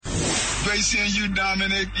great seeing you,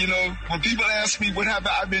 Dominic. You know, when people ask me what have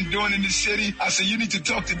I been doing in the city, I say, you need to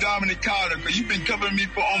talk to Dominic Carter, because you've been covering me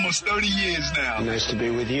for almost 30 years now. Nice to be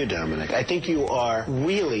with you, Dominic. I think you are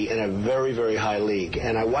really in a very, very high league.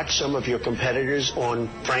 And I watch some of your competitors on,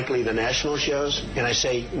 frankly, the national shows, and I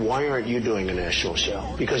say, why aren't you doing a national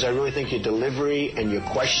show? Because I really think your delivery and your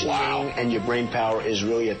questioning and your brain power is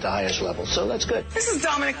really at the highest level. So that's good. This is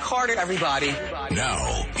Dominic Carter, everybody.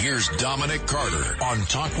 Now, here's Dominic Carter on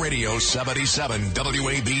Talk Radio 77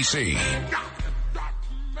 WABC.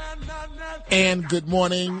 And good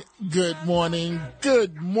morning, good morning,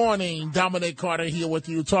 good morning. Dominic Carter here with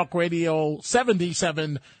you, Talk Radio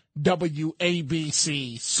 77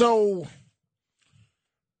 WABC. So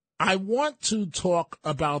I want to talk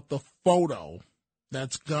about the photo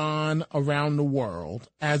that's gone around the world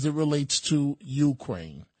as it relates to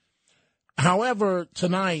Ukraine. However,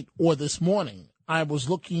 tonight or this morning, I was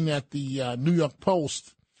looking at the New York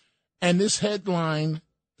Post, and this headline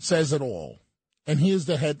says it all. And here's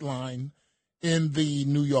the headline in the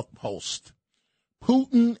New York Post.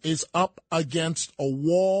 Putin is up against a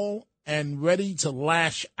wall and ready to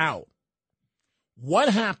lash out. What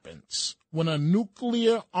happens when a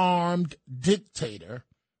nuclear-armed dictator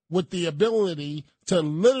with the ability to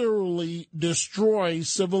literally destroy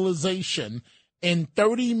civilization in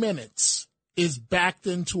 30 minutes is backed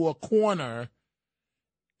into a corner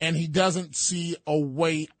and he doesn't see a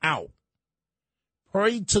way out?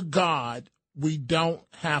 Pray to God we don't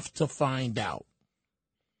have to find out.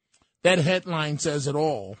 That headline says it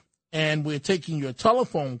all, and we're taking your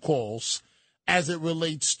telephone calls as it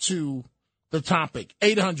relates to the topic.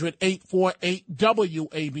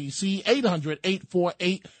 800-848-WABC,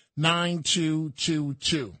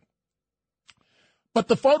 800-848-9222. But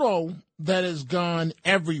the photo that has gone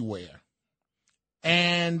everywhere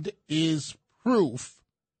and is proof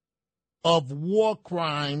of war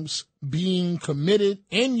crimes being committed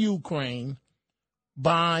in Ukraine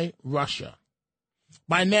by Russia.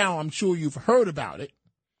 By now, I'm sure you've heard about it.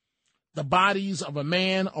 The bodies of a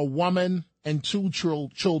man, a woman, and two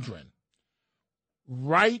children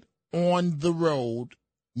right on the road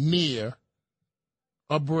near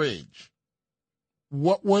a bridge.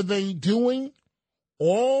 What were they doing?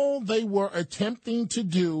 All they were attempting to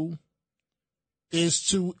do is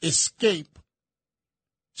to escape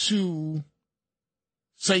to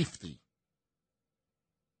safety.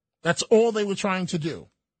 That's all they were trying to do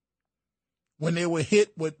when they were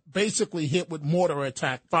basically hit with mortar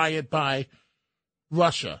attack fired by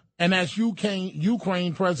Russia. And as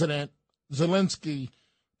Ukraine President Zelensky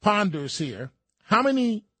ponders here, how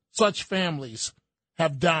many such families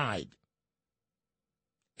have died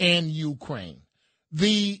in Ukraine?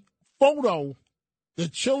 The photo, the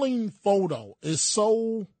chilling photo, is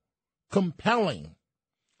so compelling.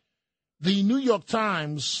 The New York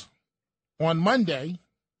Times on Monday,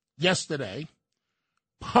 yesterday,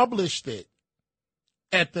 published it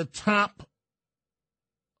at the top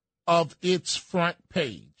of its front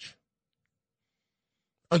page.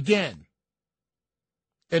 Again,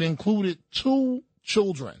 it included two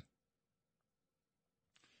children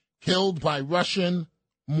killed by Russian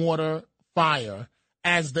mortar fire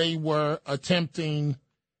as they were attempting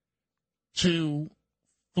to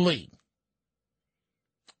flee.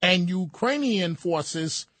 And Ukrainian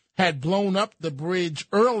forces had blown up the bridge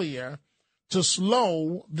earlier to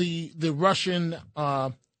slow the Russian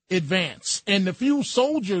advance. And the few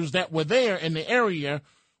soldiers that were there in the area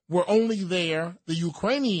were only there, the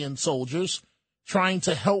Ukrainian soldiers, trying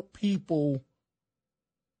to help people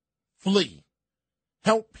flee,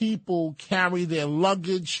 help people carry their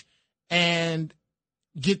luggage and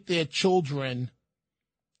get their children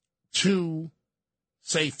to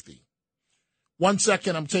safety. 1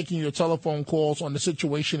 second, I'm taking your telephone calls on the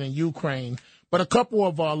situation in Ukraine, but a couple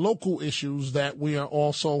of local issues that we are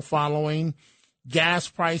also following. Gas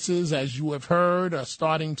prices, as you have heard, are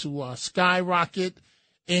starting to skyrocket.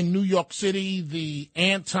 In New York City, the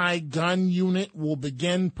anti-gun unit will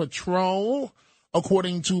begin patrol,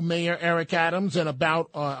 according to Mayor Eric Adams, in about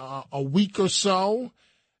a week or so.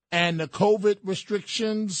 And the COVID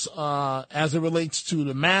restrictions, as it relates to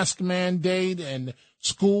the mask mandate and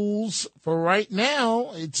schools, for right now,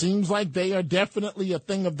 it seems like they are definitely a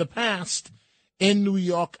thing of the past in New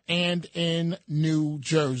York and in New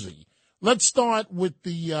Jersey. Let's start with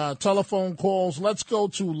the telephone calls. Let's go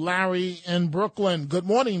to Larry in Brooklyn. Good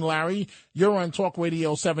morning, Larry. You're on Talk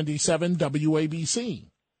Radio 77 WABC.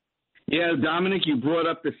 Yeah, Dominic, you brought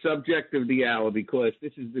up the subject of the hour because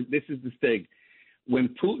this is the thing.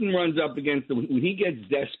 When Putin runs up against when he gets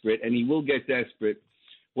desperate, and he will get desperate,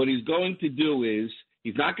 what he's going to do is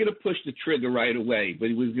he's not going to push the trigger right away, but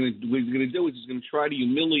what he's going to do is he's going to try to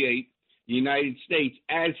humiliate the United States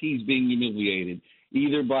as he's being humiliated,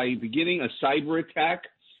 either by beginning a cyber attack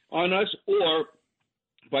on us or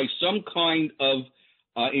by some kind of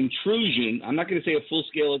intrusion. I'm not going to say a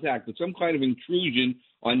full-scale attack, but some kind of intrusion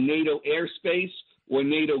on NATO airspace or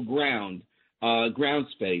NATO ground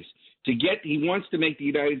space. He wants to make the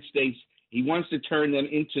United States, he wants to turn them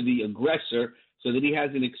into the aggressor so that he has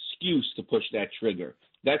an excuse to push that trigger.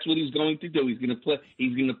 That's what he's going to do. He's going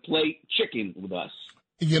to play chicken with us.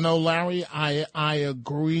 You know, Larry, I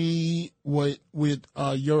agree with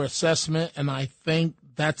your assessment, and I think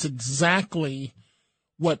that's exactly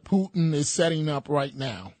what Putin is setting up right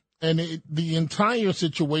now. And the entire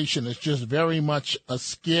situation is just very much a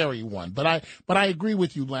scary one. But I agree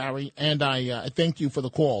with you, Larry, and I thank you for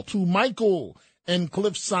the call. To Michael in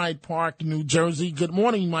Cliffside Park, New Jersey. Good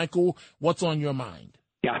morning, Michael. What's on your mind?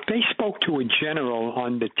 Yeah, they spoke to a general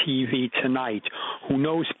on the TV tonight who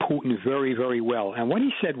knows Putin very, very well. And what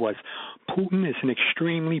he said was, Putin is an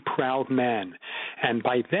extremely proud man. And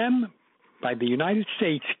by the United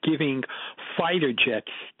States giving fighter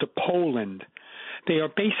jets to Poland, they are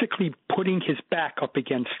basically putting his back up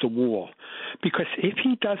against the wall. Because if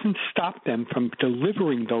he doesn't stop them from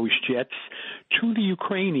delivering those jets to the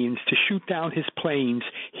Ukrainians to shoot down his planes,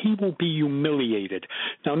 he will be humiliated.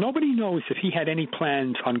 Now, nobody knows if he had any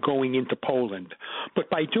plans on going into Poland.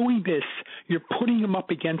 But by doing this, you're putting him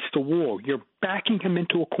up against the wall. You're backing him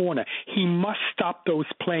into a corner. He must stop those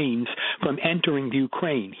planes from entering the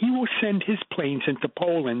Ukraine. He will send his planes into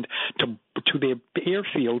Poland to their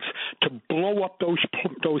airfields to blow up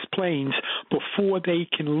those planes before they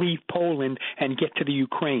can leave Poland and get to the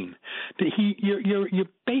Ukraine. You're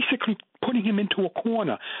basically putting him into a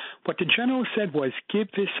corner. What the general said was, give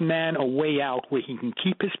this man a way out where he can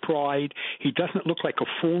keep his pride. He doesn't look like a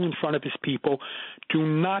fool in front of his people. Do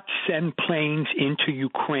not send planes into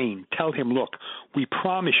Ukraine. Tell him, look, we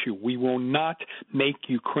promise you we will not make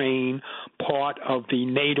Ukraine part of the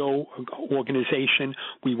NATO organization.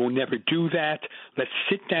 We will never do that. Let's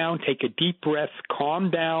sit down, take a deep breath,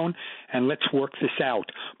 calm down, and let's work this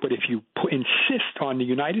out. But if you insist on the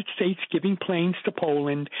United States giving planes to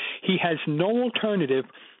Poland, he has no alternative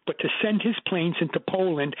but to send his planes into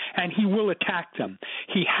Poland, and he will attack them.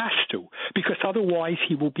 He has to, because otherwise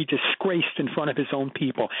he will be disgraced in front of his own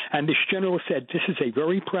people. And this general said, this is a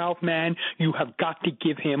very proud man. You have got to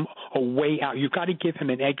give him a way out. You've got to give him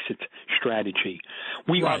an exit strategy.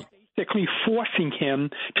 We are basically forcing him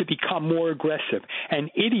to become more aggressive. And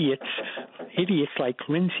idiots like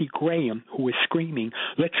Lindsey Graham, who is screaming,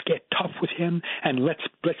 let's get tough with him and let's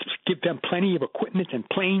give them plenty of equipment and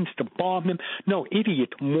planes to bomb him. No, idiot,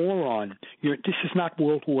 moron. This is not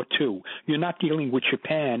World War II. You're not dealing with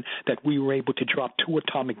Japan that we were able to drop 2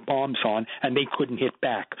 atomic bombs on and they couldn't hit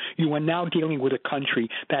back. You are now dealing with a country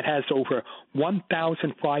that has over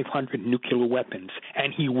 1,500 nuclear weapons,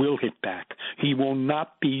 and he will hit back. He will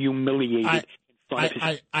not be humiliated.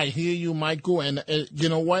 I hear you, Michael, and you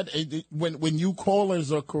know what? When you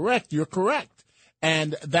callers are correct, you're correct.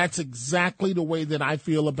 And that's exactly the way that I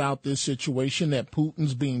feel about this situation, that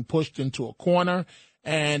Putin's being pushed into a corner.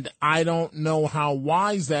 And I don't know how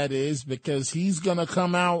wise that is, because he's going to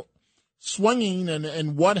come out swinging.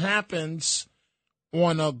 And what happens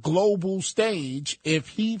on a global stage if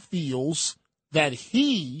he feels that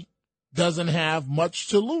he doesn't have much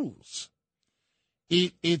to lose?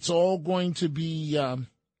 It's all going to be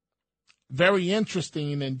very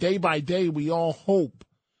interesting, and day by day we all hope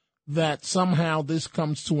that somehow this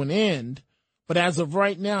comes to an end. But as of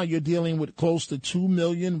right now, you're dealing with close to 2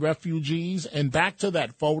 million refugees. And back to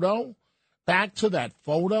that photo,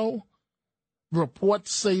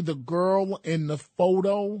 reports say the girl in the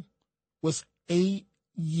photo was 8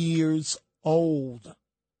 years old,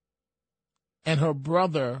 and her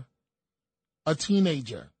brother a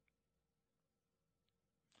teenager.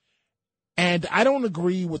 And I don't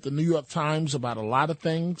agree with the New York Times about a lot of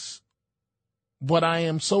things, but I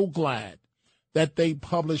am so glad that they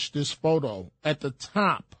published this photo at the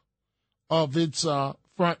top of its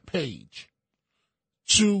front page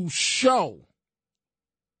to show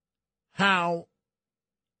how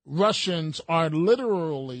Russians are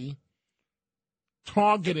literally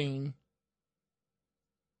targeting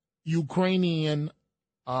Ukrainian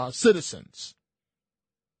citizens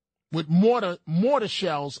with mortar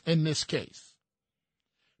shells in this case.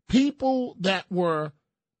 People that were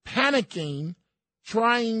panicking,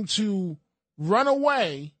 trying to run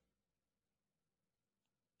away,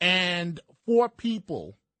 and 4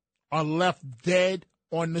 people are left dead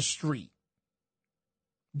on the street.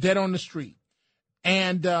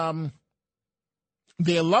 And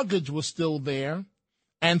their luggage was still there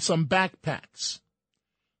and some backpacks.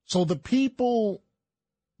 So the people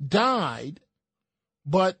died,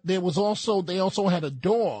 but they also had a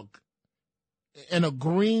dog in a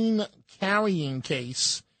green carrying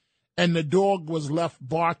case, and the dog was left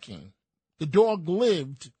barking. The dog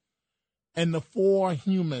lived, and the 4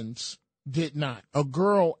 humans did not. A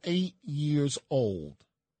girl 8 years old.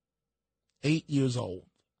 8 years old.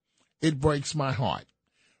 It breaks my heart.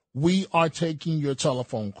 We are taking your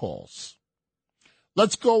telephone calls.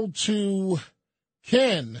 Let's go to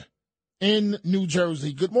Ken in New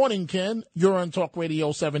Jersey. Good morning, Ken. You're on Talk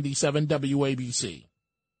Radio 77 WABC.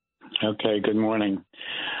 Okay, good morning.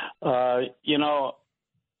 I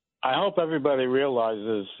hope everybody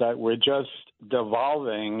realizes that we're just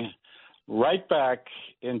devolving right back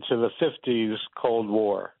into the 50s Cold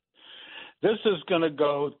War. This is going to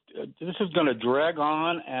drag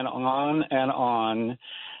on and on and on,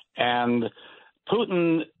 and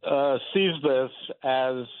Putin sees this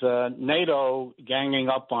as NATO ganging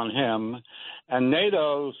up on him, and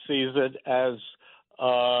NATO sees it as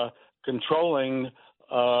controlling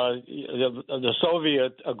the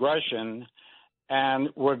Soviet aggression, and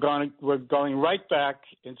we're going right back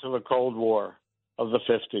into the Cold War of the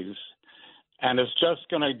 50s, and it's just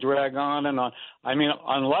going to drag on and on. I mean,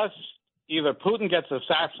 unless either Putin gets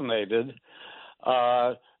assassinated,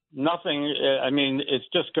 nothing. I mean, it's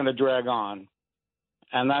just going to drag on,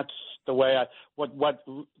 and that's the way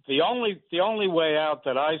the only way out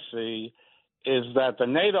that I see is that the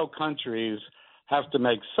NATO countries have to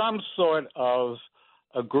make some sort of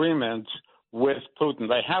agreement with Putin.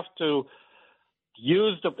 They have to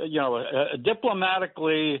use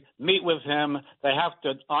diplomatically meet with him. They have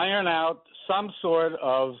to iron out some sort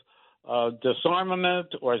of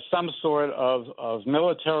disarmament or some sort of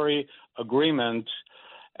military agreement,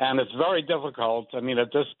 and it's very difficult. I mean,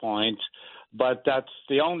 at this point, but that's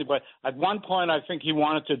the only way. At one point, I think he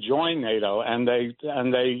wanted to join NATO, and they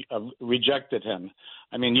rejected him.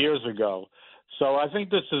 I mean, years ago. So I think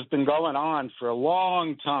this has been going on for a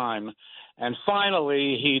long time, and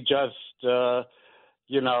finally he just,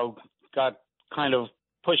 got kind of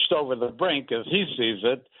pushed over the brink as he sees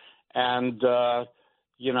it, and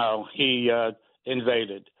he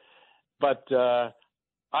invaded. But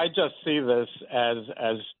I just see this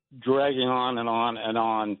as dragging on and on and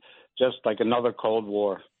on, just like another Cold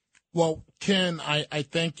War. Well, Ken, I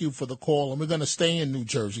thank you for the call, and we're going to stay in New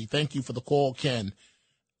Jersey. Thank you for the call, Ken.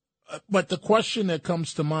 But the question that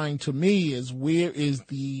comes to mind to me is, where is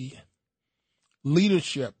the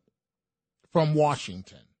leadership from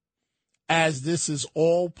Washington as this is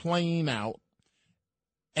all playing out?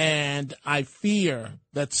 And I fear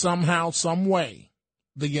that somehow, some way,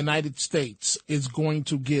 the United States is going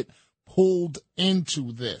to get pulled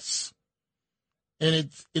into this. And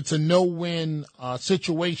it's a no-win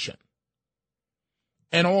situation.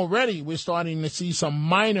 And already we're starting to see some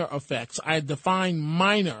minor effects. I define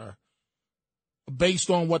minor based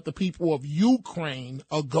on what the people of Ukraine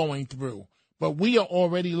are going through. But we are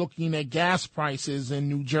already looking at gas prices in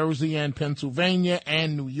New Jersey and Pennsylvania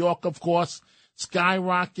and New York, of course,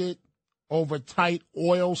 skyrocket over tight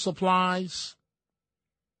oil supplies.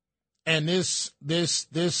 And this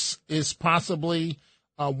is possibly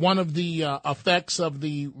one of the effects of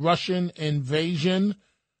the Russian invasion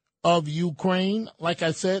of Ukraine. Like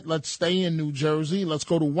I said, let's stay in New Jersey. Let's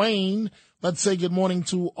go to Wayne. Let's say good morning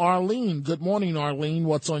to Arlene. Good morning, Arlene.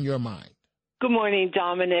 What's on your mind? Good morning,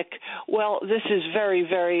 Dominic. Well, this is very,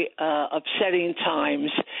 very upsetting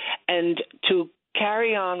times. And to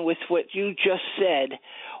carry on with what you just said,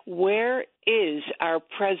 where is our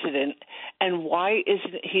president and why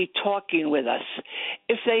isn't he talking with us?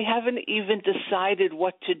 If they haven't even decided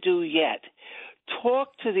what to do yet, talk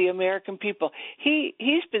to the American people.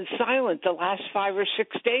 He's been silent the last 5 or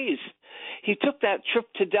 6 days. He took that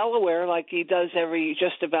trip to Delaware like he does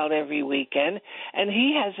just about every weekend, and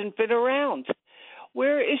he hasn't been around.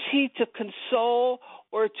 Where is he to console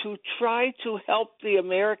or to try to help the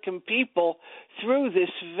American people through this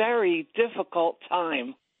very difficult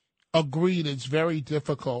time? Agreed. It's very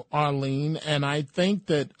difficult, Arlene, and I think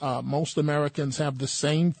that most Americans have the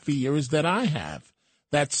same fears that I have,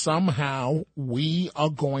 that somehow we are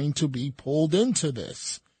going to be pulled into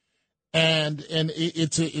this. And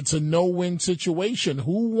it's a no-win situation.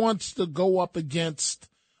 Who wants to go up against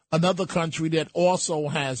another country that also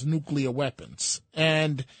has nuclear weapons?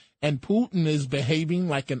 And Putin is behaving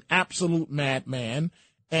like an absolute madman.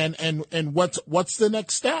 And what's the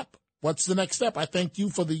next step? What's the next step? I thank you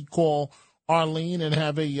for the call, Arlene, and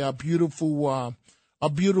have a beautiful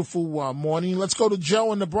morning. Let's go to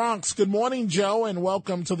Joe in the Bronx. Good morning, Joe, and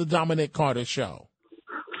welcome to the Dominic Carter Show.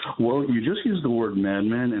 Well, you just used the word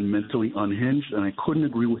madman and mentally unhinged, and I couldn't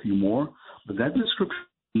agree with you more, but that description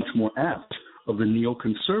is much more apt. of the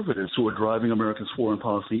neoconservatives who are driving America's foreign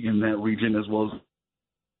policy in that region, as well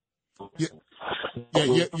as.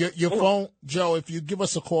 Your phone, Joe, if you give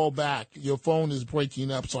us a call back, your phone is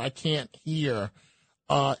breaking up, so I can't hear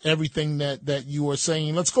everything that you are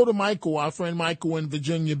saying. Let's go to Michael, our friend Michael in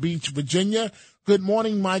Virginia Beach, Virginia. Good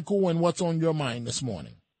morning, Michael, and what's on your mind this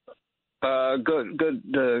morning?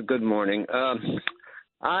 Good morning.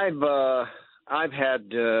 I've had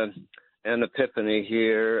an epiphany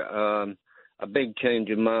here, a big change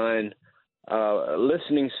of mind.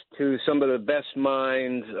 Listening to some of the best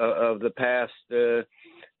minds of the past 50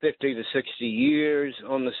 to 60 years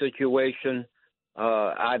on the situation.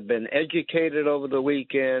 I've been educated over the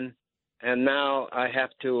weekend, and now I have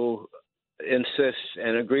to insist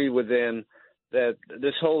and agree with them that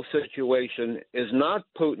this whole situation is not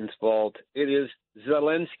Putin's fault. It is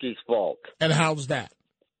Zelensky's fault. And how's that?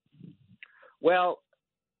 Well,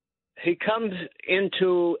 he comes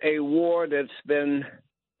into a war that's been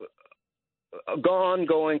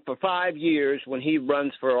ongoing for 5 years when he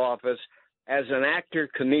runs for office as an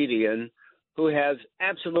actor-comedian who has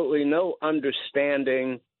absolutely no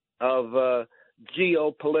understanding of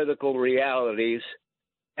geopolitical realities.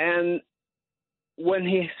 And when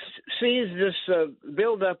he sees this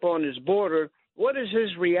buildup on his border, what is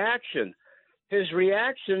his reaction? His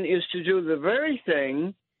reaction is to do the very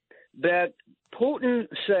thing that Putin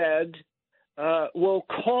said will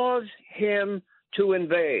cause him to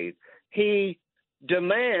invade. He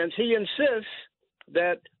insists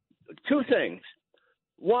that two things.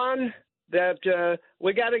 One, that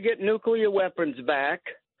we got to get nuclear weapons back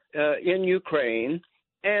in Ukraine.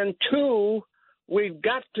 And two, we've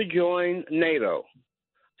got to join NATO.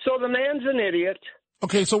 So the man's an idiot.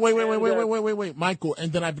 Okay, so wait, Michael,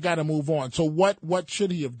 and then I've got to move on. So what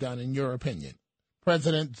should he have done, in your opinion,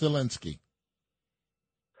 President Zelensky?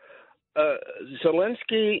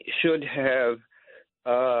 Zelensky should have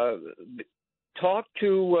talked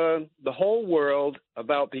to the whole world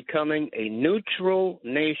about becoming a neutral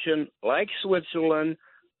nation like Switzerland.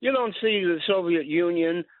 You don't see the Soviet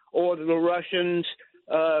Union or the Russians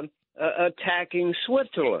attacking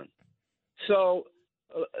Switzerland. So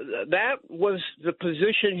that was the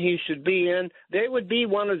position he should be in. They would be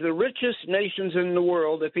one of the richest nations in the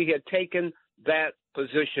world if he had taken that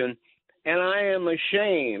position. And I am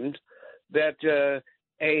ashamed that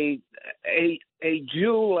a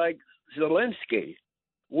Jew like Zelensky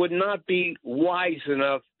would not be wise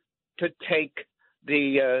enough to take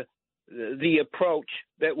the approach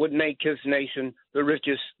that would make his nation the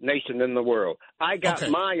richest nation in the world. I got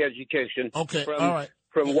my education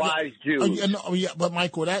from wise Jews. But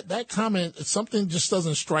Michael, that comment, something just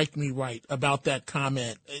doesn't strike me right about that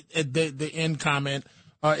comment. The end comment,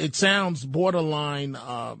 it sounds borderline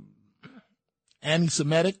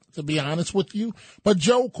anti-Semitic, to be honest with you. But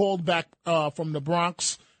Joe called back from the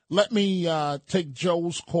Bronx. Let me take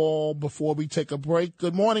Joe's call before we take a break.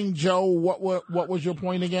 Good morning, Joe. What was your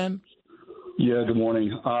point again? Yeah, good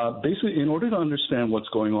morning. Basically, in order to understand what's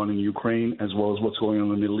going on in Ukraine as well as what's going on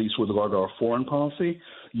in the Middle East with regard to our foreign policy,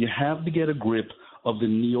 you have to get a grip of the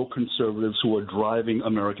neoconservatives who are driving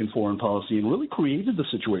American foreign policy and really created the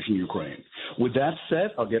situation in Ukraine. With that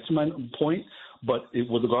said, I'll get to my point. But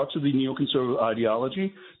with regard to the neoconservative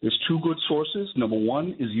ideology, there's two good sources. Number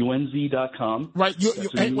one is UNZ.com. Right.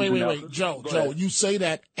 Wait. Joe, you say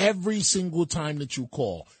that every single time that you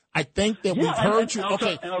call. I think that we've heard you.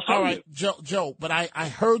 Okay. All right, Joe, but I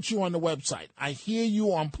heard you on the website. I hear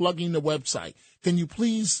you on plugging the website. Can you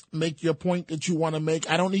please make your point that you want to make?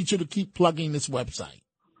 I don't need you to keep plugging this website.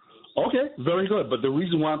 Okay, very good. But the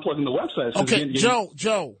reason why I'm plugging the website is... Okay,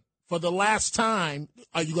 Joe. For the last time,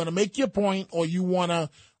 are you going to make your point or you want to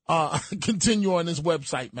continue on this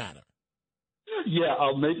website matter? Yeah,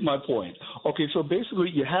 I'll make my point. Okay, so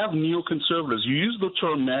basically you have neoconservatives. You use the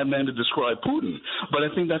term madman to describe Putin, but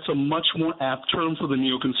I think that's a much more apt term for the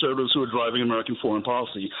neoconservatives who are driving American foreign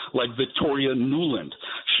policy, like Victoria Nuland.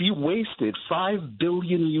 She wasted $5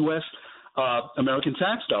 billion U.S. American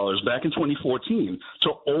tax dollars back in 2014 to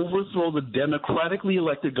overthrow the democratically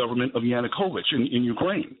elected government of Yanukovych in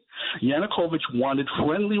Ukraine. Yanukovych wanted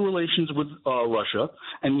friendly relations with Russia,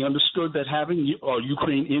 and he understood that having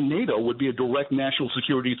Ukraine in NATO would be a direct national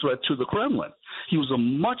security threat to the Kremlin. He was a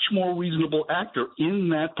much more reasonable actor in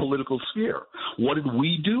that political sphere. What did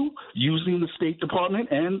we do? Using the State Department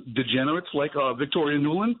and degenerates like Victoria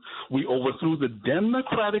Nuland, we overthrew the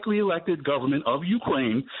democratically elected government of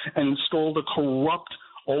Ukraine and installed a corrupt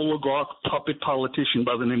oligarch puppet politician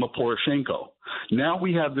by the name of Poroshenko. Now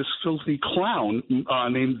we have this filthy clown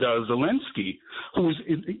named Zelensky, who is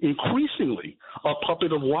increasingly a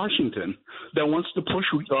puppet of Washington that wants to push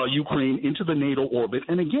Ukraine into the NATO orbit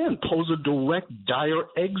and, again, pose a direct, dire,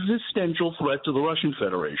 existential threat to the Russian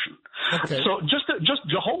Federation. Okay. So just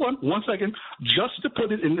hold on one second, just to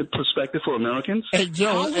put it in perspective for Americans. Hey,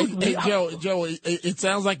 Joe, Joe, it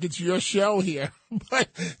sounds like it's your show here. But,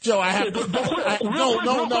 Joe, I have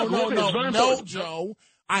no, Joe.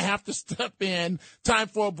 I have to step in. Time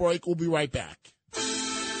for a break. We'll be right back.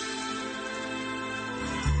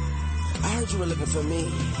 I heard you were looking for me. Hey,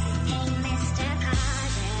 Mr.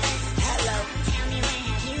 Carter. Hello. Tell me where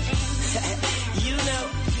have you been? You know.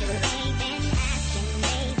 They've been asking,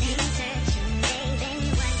 they've been searching, they've been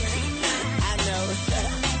wondering. I know. Mr.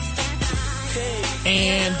 Carter.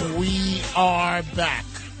 Hey. And we are back.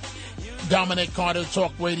 Dominic Carter,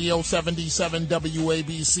 Talk Radio 77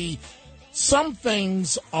 WABC. Some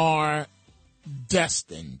things are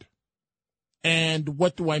destined. And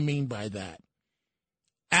what do I mean by that?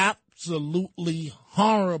 Absolutely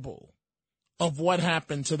horrible of what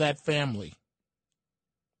happened to that family.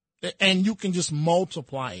 And you can just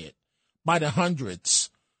multiply it by the hundreds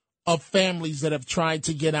of families that have tried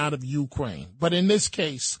to get out of Ukraine. But in this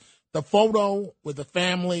case, the photo with the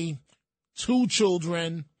family, 2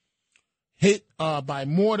 children, hit by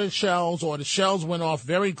mortar shells, or the shells went off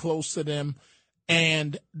very close to them,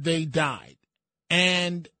 and they died.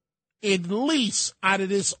 And at least out of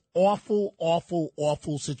this awful, awful,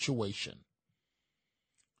 awful situation,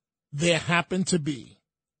 there happened to be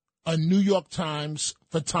a New York Times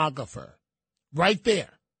photographer right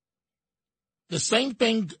there. The same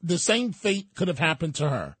fate could have happened to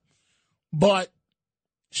her, but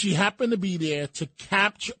she happened to be there to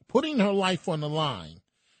capture, putting her life on the line,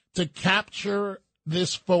 to capture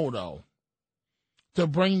this photo, to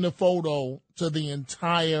bring the photo to the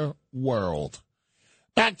entire world.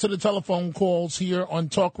 Back to the telephone calls here on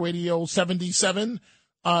Talk Radio 77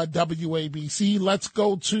 WABC. Let's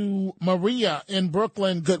go to Maria in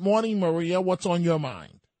Brooklyn. Good morning, Maria. What's on your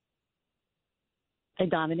mind? Hey,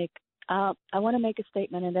 Dominic. I want to make a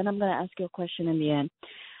statement, and then I'm going to ask you a question in the end.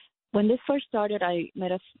 When this first started, I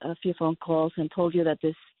made a few phone calls and told you that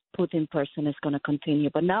this Putin person is going to continue.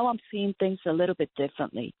 But now I'm seeing things a little bit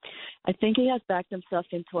differently. I think he has backed himself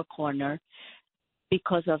into a corner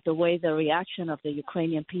because of the way the reaction of the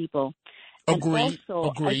Ukrainian people. Agreed. And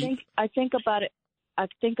also, I think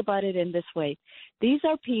about it in this way. These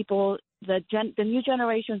are people, the new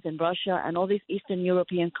generations in Russia and all these Eastern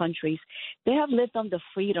European countries, they have lived on the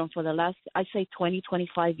freedom for the last, I'd say, 20,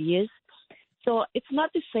 25 years. So it's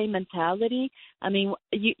not the same mentality. I mean,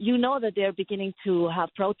 you know that they're beginning to have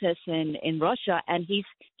protests in Russia, and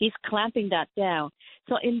he's clamping that down.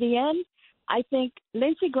 So in the end, I think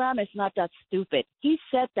Lindsey Graham is not that stupid. He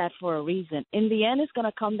said that for a reason. In the end, it's going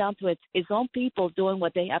to come down to his own people doing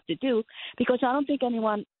what they have to do, because I don't think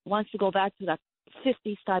anyone wants to go back to that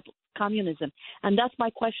 50s type of communism. And that's my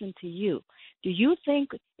question to you. Do you think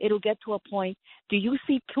it'll get to a point? Do you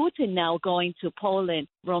see Putin now going to Poland,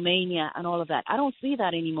 Romania, and all of that? I don't see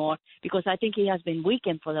that anymore, because I think he has been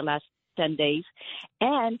weakened for the last 10 days.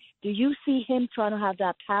 And do you see him trying to have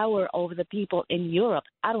that power over the people in Europe?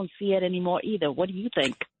 I don't see it anymore either. What do you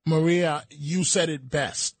think? Maria, you said it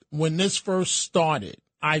best. When this first started,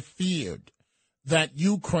 I feared that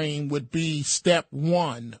Ukraine would be step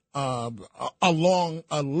one along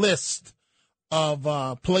a list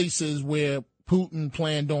of places where Putin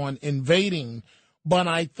planned on invading. But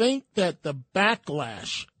I think that the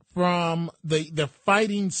backlash from the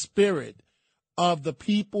fighting spirit of the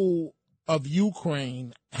people of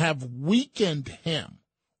Ukraine have weakened him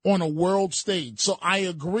on a world stage. So I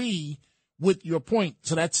agree with your point.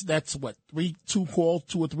 So that's what, two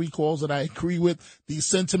or three calls that I agree with the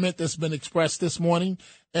sentiment that's been expressed this morning.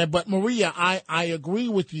 But Maria, I agree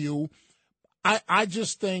with you. I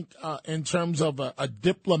just think in terms of a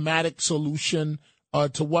diplomatic solution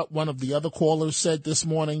to what one of the other callers said this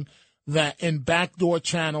morning, that in backdoor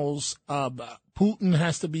channels, Putin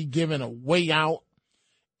has to be given a way out.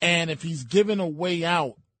 And if he's given a way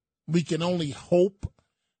out, we can only hope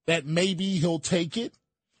that maybe he'll take it.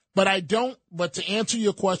 But to answer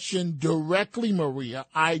your question directly, Maria,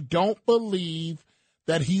 I don't believe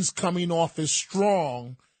that he's coming off as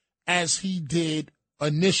strong as he did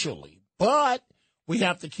initially. But we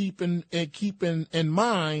have to keep in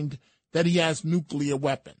mind that he has nuclear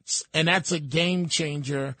weapons. And that's a game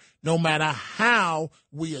changer no matter how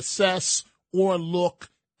we assess or look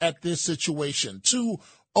at this situation. To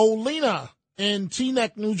Olena in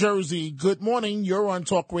Teaneck, New Jersey. Good morning. You're on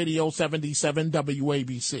Talk Radio 77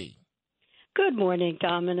 WABC. Good morning,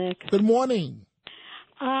 Dominic. Good morning.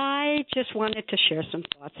 I just wanted to share some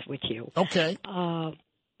thoughts with you. Okay.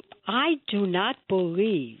 I do not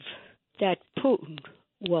believe that Putin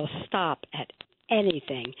will stop at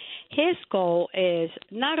anything. His goal is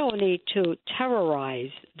not only to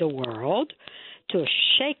terrorize the world, to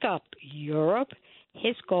shake up Europe,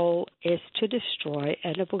 his goal is to destroy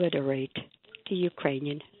and obliterate the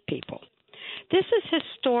Ukrainian people. This is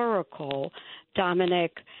historical,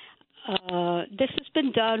 Dominic. This has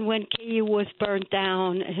been done when Kyiv was burned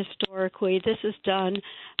down historically. This is done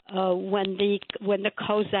when the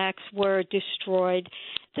Cossacks were destroyed.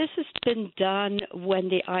 This has been done when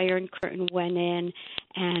the Iron Curtain went in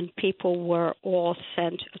and people were all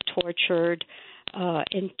sent tortured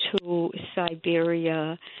into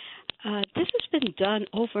Siberia. This has been done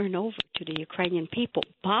over and over to the Ukrainian people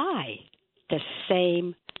by the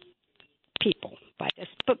same people, by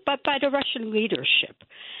the Russian leadership.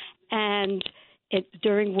 And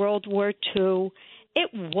during World War II, it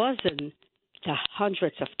wasn't the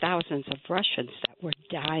hundreds of thousands of Russians that were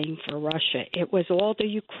dying for Russia. It was all the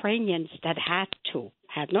Ukrainians that had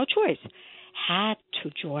no choice, had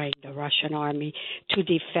to join the Russian army to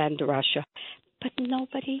defend Russia. But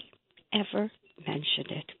nobody ever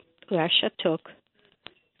mentioned it. Russia took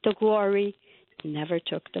the glory, never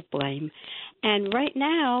took the blame. And right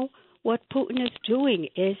now, what Putin is doing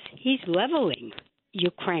is he's leveling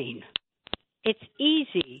Ukraine. It's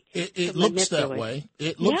easy. It looks that way.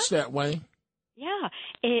 It looks that way. Yeah.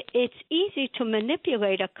 It's easy to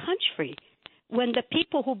manipulate a country when the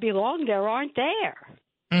people who belong there aren't there.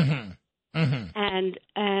 Mm-hmm. Mm-hmm.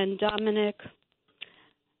 And Dominic,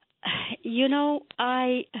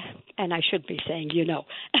 I should be saying,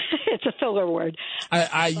 it's a filler word.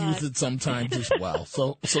 I use it sometimes as well.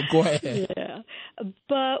 So go ahead. Yeah.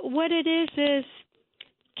 But what it is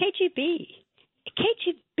KGB.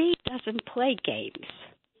 KGB doesn't play games.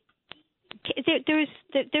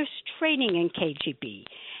 There's training in KGB.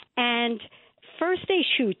 And first they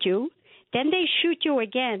shoot you, then they shoot you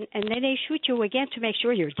again, and then they shoot you again to make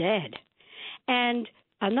sure you're dead. And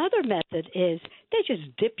another method is they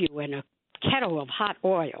just dip you in a kettle of hot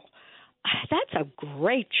oil. That's a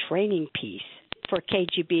great training piece for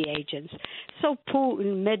KGB agents. So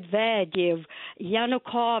Putin, Medvedev,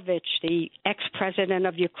 Yanukovych, the ex-president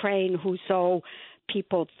of Ukraine, who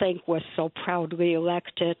people think was so proudly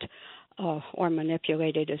elected or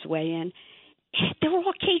manipulated his way in, they're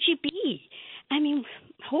all KGB. I mean,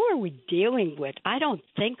 who are we dealing with? I don't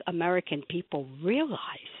think American people realize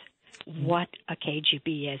what a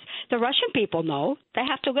KGB is. The Russian people know. They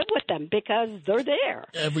have to live with them because they're there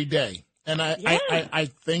every day. And I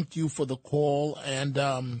thank you for the call and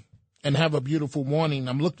have a beautiful morning.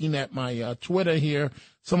 I'm looking at my Twitter here,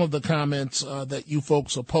 some of the comments that you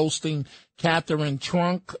folks are posting. Catherine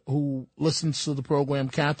Trunk, who listens to the program,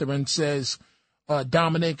 Catherine says,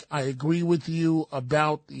 Dominic, I agree with you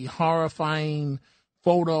about the horrifying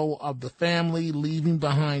photo of the family leaving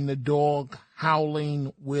behind the dog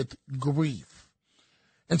howling with grief.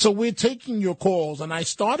 And so we're taking your calls, and I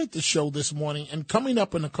started the show this morning, and coming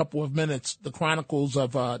up in a couple of minutes, the Chronicles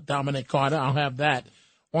of Dominic Carter, I'll have that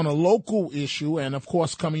on a local issue, and of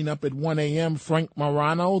course coming up at 1 a.m., Frank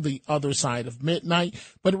Morano, The Other Side of Midnight.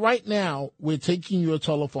 But right now, we're taking your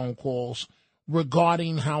telephone calls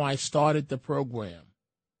regarding how I started the program,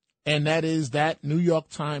 and that is that New York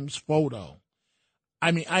Times photo.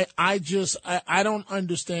 I mean, I don't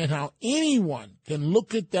understand how anyone can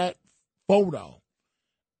look at that photo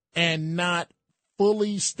and not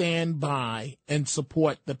fully stand by and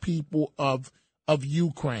support the people of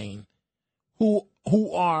Ukraine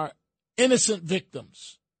who are innocent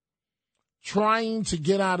victims trying to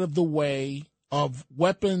get out of the way of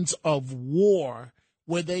weapons of war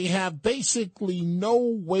where they have basically no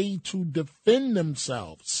way to defend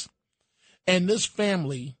themselves. And this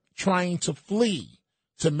family trying to flee,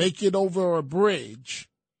 to make it over a bridge,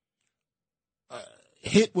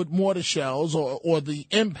 hit with mortar shells or the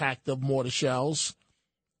impact of mortar shells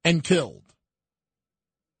and killed.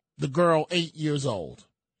 The girl, 8 years old.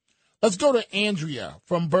 Let's go to Andrea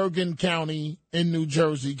from Bergen County in New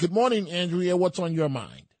Jersey. Good morning, Andrea. What's on your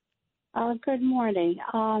mind? Good morning.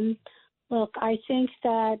 Look, I think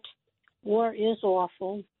that war is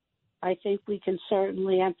awful. I think we can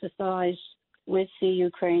certainly empathize with the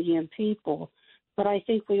Ukrainian people. But I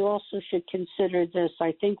think we also should consider this.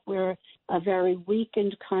 I think we're a very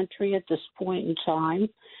weakened country at this point in time.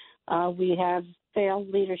 We have failed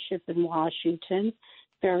leadership in Washington,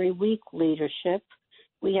 very weak leadership.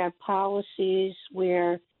 We have policies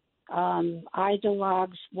where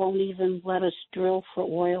ideologues won't even let us drill for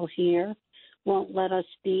oil here, won't let us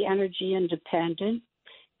be energy independent.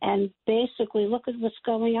 And basically, look at what's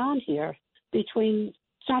going on here between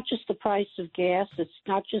It's not just the price of gas. It's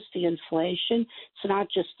not just the inflation. It's not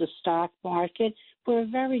just the stock market. We're a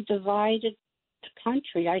very divided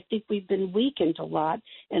country. I think we've been weakened a lot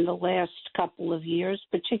in the last couple of years,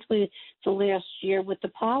 particularly the last year with the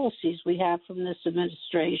policies we have from this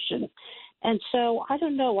administration. And so I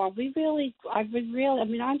don't know, I'm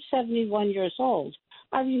 71 years old.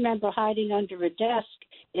 I remember hiding under a desk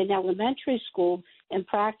in elementary school and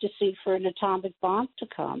practicing for an atomic bomb to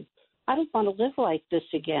come. I don't want to live like this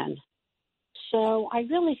again. So I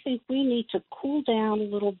really think we need to cool down a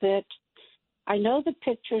little bit. I know the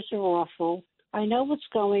pictures are awful. I know what's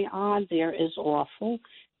going on there is awful.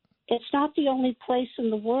 It's not the only place in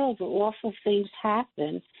the world where awful things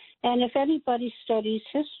happen. And if anybody studies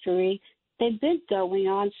history, they've been going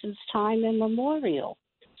on since time immemorial.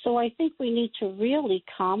 So I think we need to really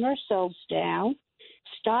calm ourselves down,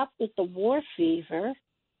 stop with the war fever,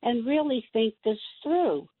 and really think this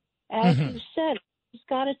through. As you said, he's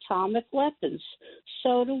got atomic weapons.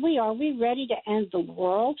 So do we. Are we ready to end the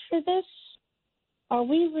world for this? Are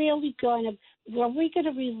we really going to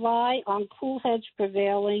rely on cool heads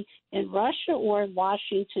prevailing in Russia or in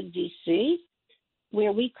Washington, D.C.,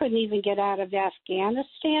 where we couldn't even get out of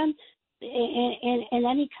Afghanistan in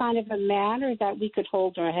any kind of a manner that we could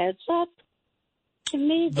hold our heads up? To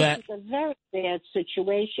me, this is a very bad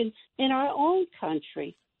situation in our own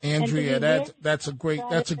country. Andrea, that's a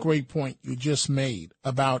great point you just made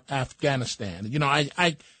about Afghanistan. You know, I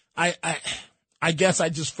guess I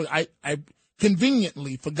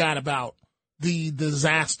conveniently forgot about the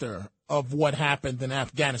disaster of what happened in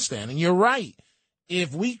Afghanistan. And you're right.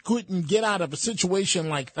 If we couldn't get out of a situation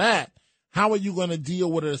like that, how are you going to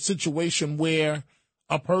deal with a situation where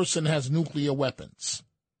a person has nuclear weapons?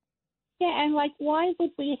 Yeah, and why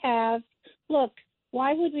would we have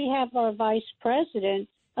our vice president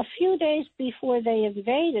a few days before they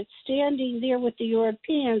invaded standing there with the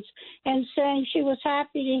Europeans and saying she was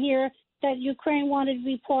happy to hear that Ukraine wanted to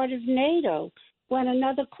be part of NATO, when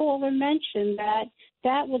another caller mentioned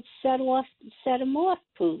that would set him off,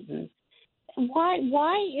 Putin?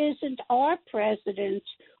 Why isn't our president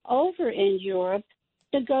over in Europe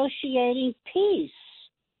negotiating peace?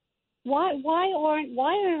 Why aren't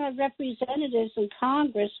our representatives in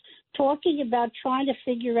Congress talking about trying to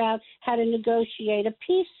figure out how to negotiate a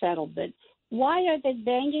peace settlement? Why are they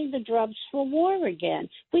banging the drums for war again?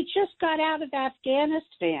 We just got out of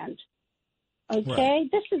Afghanistan. Okay, right.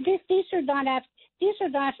 These are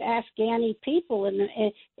not Afghani people in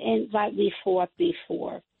like we fought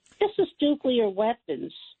before. This is nuclear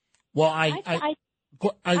weapons. Well, I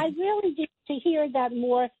really need to hear that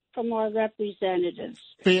more from our representatives.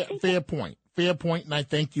 Fair point, and I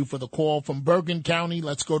thank you for the call from Bergen County.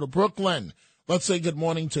 Let's go to Brooklyn. Let's say good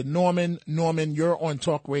morning to Norman. Norman, you're on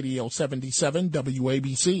Talk Radio 77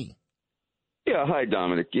 WABC. Yeah, hi,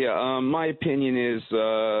 Dominic. Yeah, my opinion is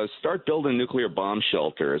start building nuclear bomb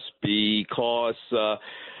shelters because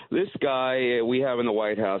this guy we have in the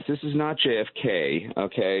White House, this is not JFK,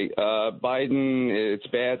 okay? Biden, it's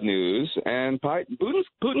bad news, and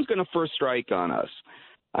Putin's going to first strike on us.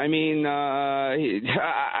 I mean, I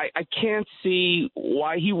can't see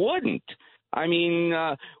why he wouldn't. I mean,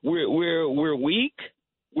 we're weak.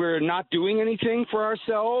 We're not doing anything for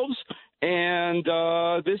ourselves, and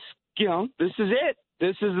this is it.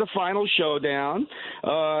 This is the final showdown.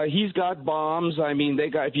 He's got bombs. I mean, they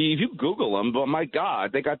got if you Google them, but my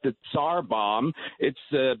God, they got the Tsar bomb. It's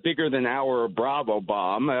bigger than our Bravo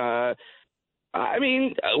bomb. I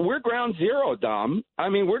mean, we're ground zero, Dom. I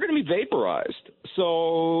mean, we're going to be vaporized.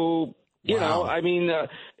 So, you know, I mean,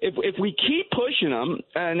 if we keep pushing them,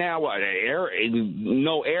 now what?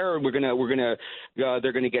 No air.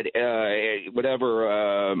 They're gonna get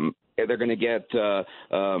whatever. They're going to get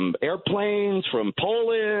airplanes from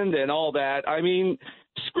Poland and all that. I mean,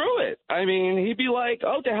 screw it. I mean, he'd be like,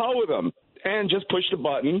 oh, to hell with them, and just push the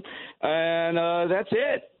button, and that's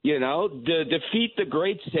it. You know, defeat the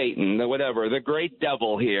great Satan, the great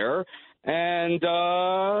devil here, and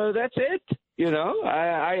that's it. You know,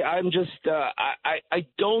 I'm just I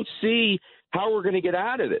don't see how we're going to get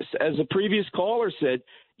out of this. As a previous caller said,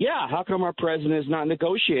 yeah, how come our president is not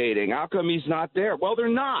negotiating? How come he's not there? Well, they're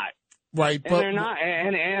not. Right, and they're not,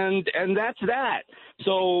 and that's that.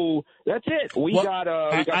 So that's it. We got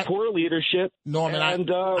poor leadership. Norman, I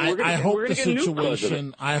hope the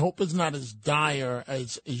situation. I hope it's not as dire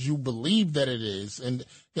as you believe that it is. And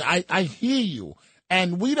I hear you.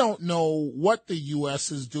 And we don't know what the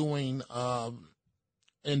U.S. is doing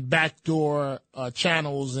in backdoor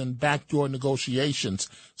channels and backdoor negotiations.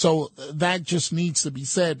 So that just needs to be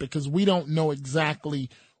said because we don't know exactly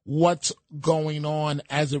what's going on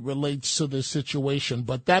as it relates to this situation.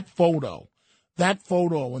 But that photo that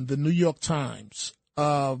photo in the New York Times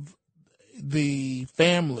of the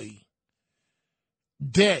family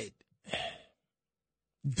dead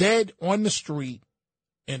on the street,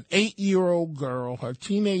 an 8-year-old girl, her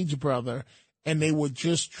teenage brother, and they were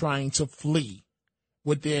just trying to flee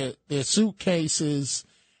with their suitcases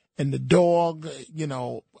and the dog.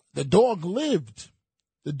 The dog lived.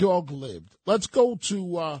 The dog lived. Let's go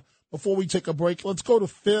to, before we take a break, let's go to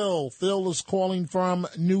Phil. Phil is calling from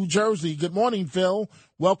New Jersey. Good morning, Phil.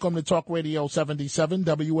 Welcome to Talk Radio 77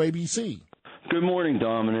 WABC. Good morning,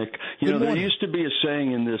 Dominic. There used to be a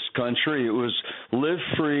saying in this country. It was live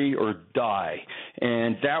free or die.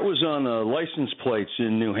 And that was on license plates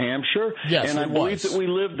in New Hampshire. Yes, and I believe that we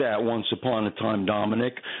lived that once upon a time,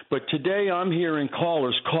 Dominic. But today I'm hearing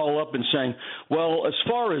callers call up and saying, well, as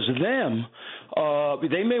far as them,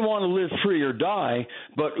 they may want to live free or die,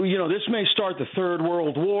 but, this may start the Third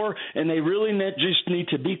World War, and they really just need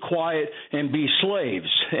to be quiet and be slaves.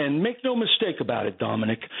 And make no mistake about it,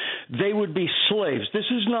 Dominic, they would be slaves. This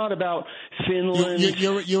is not about Finland.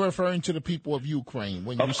 You're referring to the people of Ukraine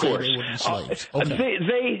when you say they would be slaves. Okay.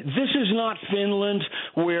 This is not Finland,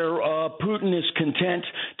 where Putin is content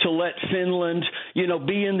to let Finland,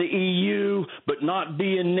 be in the EU but not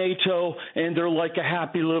be in NATO, and they're like a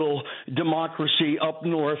happy little democracy up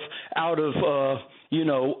north out of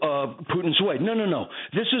Putin's way. No.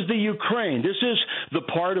 This is the Ukraine. This is the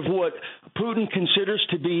part of what Putin considers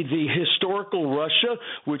to be the historical Russia,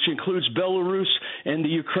 which includes Belarus and the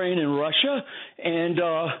Ukraine and Russia. And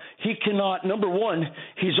he cannot, number one,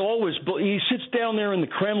 he sits down there in the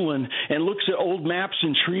Kremlin and looks at old maps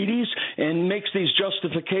and treaties and makes these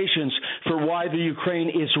justifications for why the Ukraine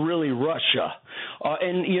is really Russia.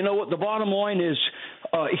 And you know what? The bottom line is,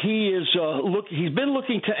 he's been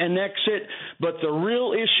looking to annex it, but the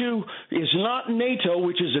real issue is not NATO,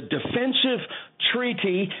 which is a defensive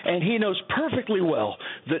treaty, and he knows perfectly well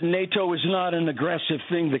that NATO is not an aggressive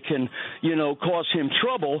thing that can, cause him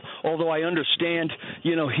trouble, although I understand,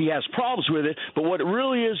 he has problems with it. But what it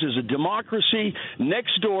really is a democracy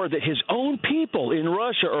next door that his own people in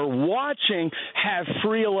Russia are watching have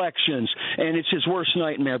free elections, and it's his worst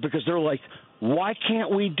nightmare because they're like, why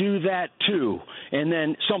can't we do that too? And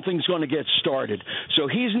then something's going to get started. So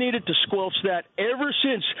he's needed to squelch that ever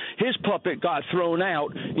since his puppet got thrown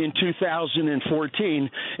out in 2014.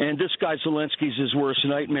 And this guy Zelensky's his worst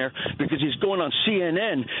nightmare because he's going on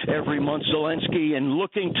CNN every month, Zelensky, and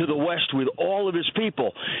looking to the West with all of his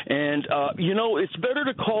people. And, it's better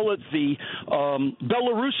to call it the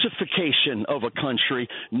Belarusification of a country,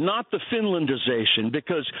 not the Finlandization,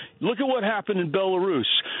 because look at what happened in Belarus.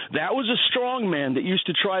 That was a strong man that used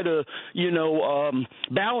to try to,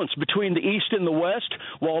 balance between the East and the West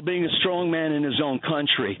while being a strong man in his own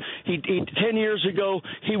country. 10 years ago,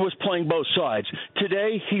 he was playing both sides.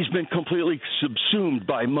 Today, he's been completely subsumed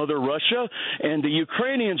by Mother Russia, and the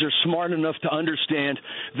Ukrainians are smart enough to understand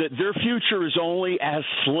that their future is only as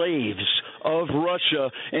slaves of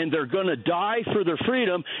Russia, and they're going to die for their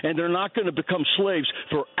freedom, and they're not going to become slaves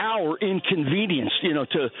for our inconvenience,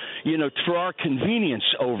 for our convenience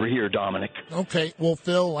over here, Dominic. Okay. Well,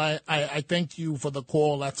 Phil, I thank you for the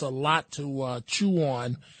call. That's a lot to chew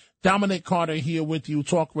on. Dominic Carter here with you,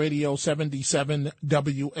 Talk Radio 77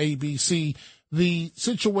 WABC. The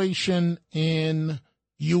situation in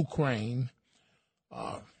Ukraine,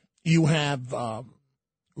 you have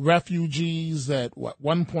refugees at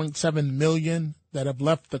 1.7 million that have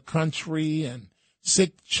left the country, and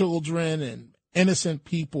sick children and innocent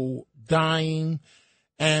people dying.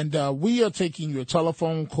 And we are taking your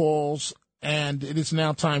telephone calls, and it is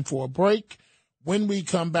now time for a break. When we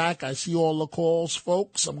come back, I see all the calls,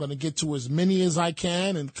 folks. I'm going to get to as many as I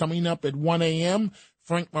can. And coming up at 1 a.m.,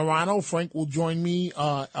 Frank Morano. Frank will join me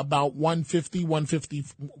about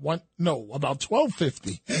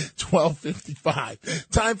 12:55.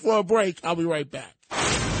 Time for a break. I'll be right back.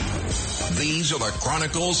 These are the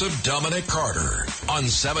Chronicles of Dominic Carter on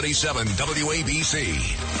 77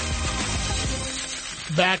 WABC.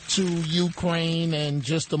 Back to Ukraine in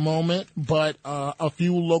just a moment, but a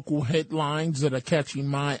few local headlines that are catching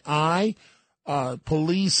my eye.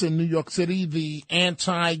 Police in New York City, the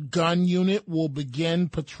anti-gun unit will begin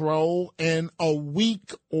patrol in a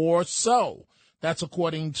week or so. That's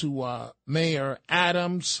according to Mayor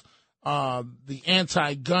Adams. The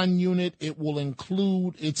anti-gun unit, it will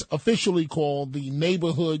include, it's officially called the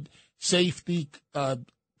Neighborhood Safety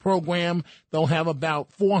Program. They'll have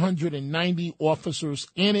about 490 officers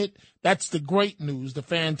in it. That's the great news, the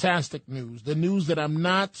fantastic news. The news that I'm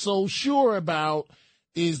not so sure about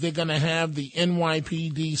is they're going to have the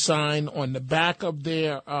NYPD sign on the back of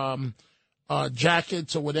their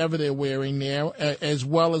jackets or whatever they're wearing there, as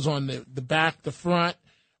well as on the back, the front,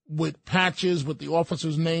 with patches with the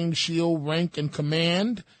officer's name, shield, rank, and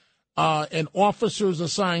command. And officers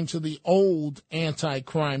assigned to the old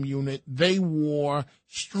anti-crime unit, they wore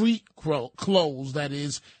street clothes, that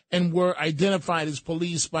is, and were identified as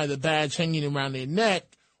police by the badge hanging around their neck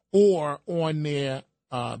or on their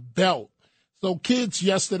belt. So kids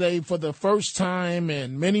yesterday, for the first time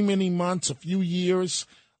in many, many months, a few years,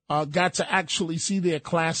 got to actually see their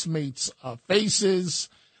classmates' faces.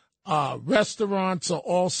 Restaurants are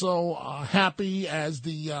also happy as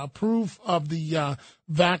the proof of the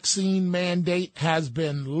vaccine mandate has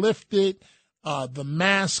been lifted, the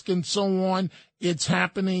mask and so on. It's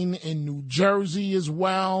happening in New Jersey as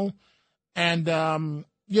well. And,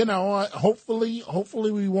 hopefully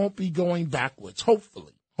we won't be going backwards.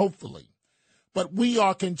 Hopefully. But we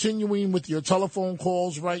are continuing with your telephone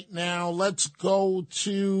calls right now. Let's go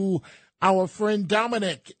to our friend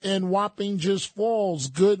Dominic in Wappingers Falls.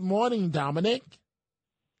 Good morning, Dominic.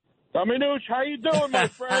 Dominucci, how you doing, my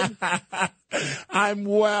friend? I'm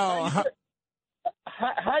well.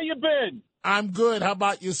 How you been? I'm good. How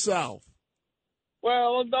about yourself?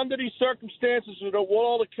 Well, under these circumstances, with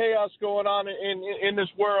all the chaos going on in this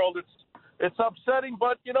world, it's upsetting.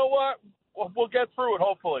 But you know what? We'll get through it,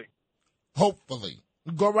 hopefully. Hopefully.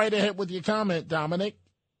 Go right ahead with your comment, Dominic.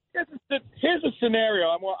 Here's a scenario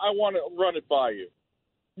I want to run it by you.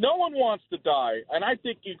 No one wants to die, and I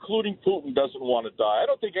think including Putin doesn't want to die. I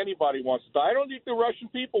don't think anybody wants to die. I don't think the Russian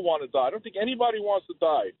people want to die. I don't think anybody wants to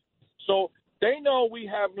die. So they know we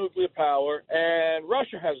have nuclear power, and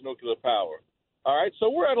Russia has nuclear power. All right, so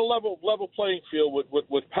we're at a level playing field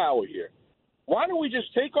with power here. Why don't we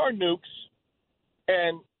just take our nukes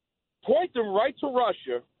and point them right to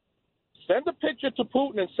Russia, send a picture to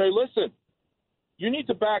Putin, and say, "Listen, you need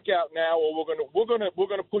to back out now, or we're gonna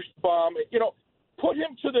push the bomb." Put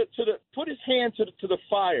him put his hand to the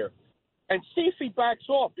fire, and see if he backs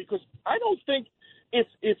off. Because I don't think if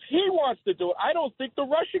he wants to do it, I don't think the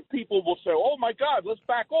Russian people will say, "Oh my God, let's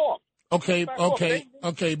back off." Okay.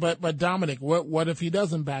 But Dominic, what if he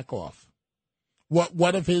doesn't back off?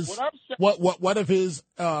 What if his what if his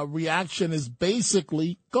reaction is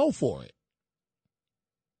basically go for it?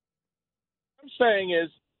 What I'm saying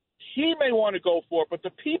is he may want to go for it, but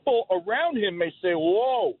the people around him may say,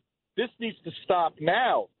 "Whoa, this needs to stop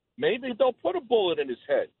now." Maybe they'll put a bullet in his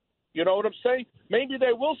head. You know what I'm saying? Maybe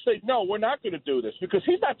they will say, "No, we're not going to do this," because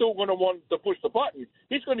he's not going to want to push the button.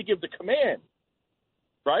 He's going to give the command,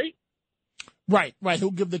 right? Right.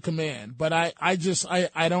 He'll give the command. But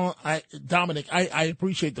Dominic, I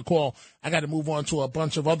appreciate the call. I got to move on to a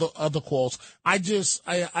bunch of other calls. I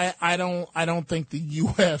don't think the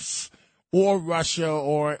U.S. or Russia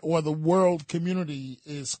or the world community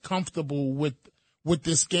is comfortable with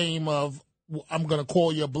this game of I'm going to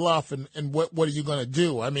call your bluff and what are you going to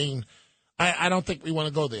do? I mean, I don't think we want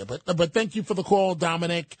to go there. But thank you for the call,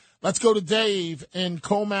 Dominic. Let's go to Dave in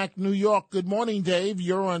Comac, New York. Good morning, Dave.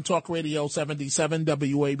 You're on Talk Radio 77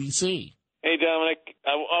 WABC. Hey, Dominic.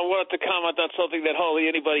 I wanted to comment on something that hardly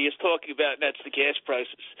anybody is talking about, and that's the gas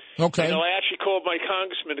prices. Okay. I actually called my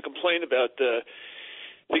congressman to complain about the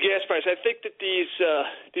gas price. I think that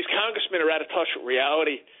these congressmen are out of touch with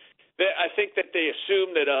reality. I think that they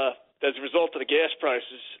assume that as a result of the gas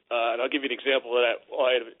prices, and I'll give you an example of that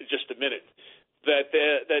in just a minute, that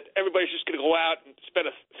everybody's just going to go out and spend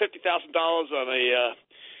 $50,000 on an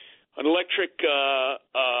electric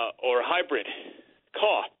or a hybrid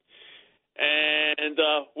car. And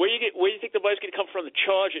where do you think the money's going to come from to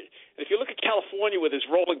charge it? And if you look at California with its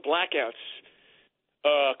rolling blackouts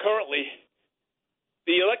currently,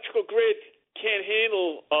 the electrical grid can't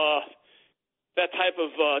handle that type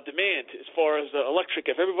of demand as far as electric.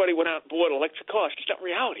 If everybody went out and bought an electric car, it's just not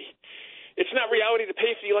reality. It's not reality to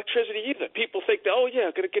pay for the electricity either. People think that, I'm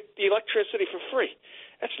going to get the electricity for free.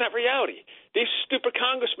 That's not reality. These stupid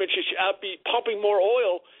congressmen should be pumping more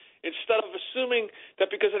oil instead of assuming that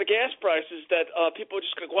because of the gas prices that people are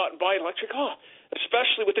just going to go out and buy an electric car,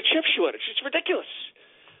 especially with the chip shortage. It's ridiculous.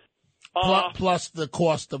 Plus the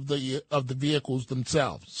cost of the vehicles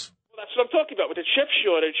themselves. Well, that's what I'm talking about with the chip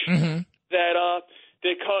shortage. Mm-hmm. That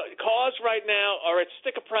the cars right now are at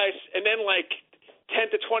sticker price, and then like $10,000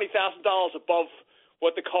 to $20,000 above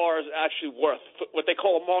what the car is actually worth, what they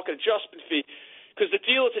call a market adjustment fee, because the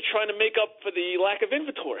dealers are trying to make up for the lack of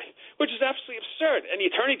inventory, which is absolutely absurd. And the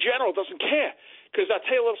Attorney General doesn't care, because I'll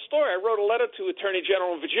tell you a little story. I wrote a letter to Attorney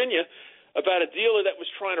General in Virginia about a dealer that was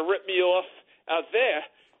trying to rip me off out there,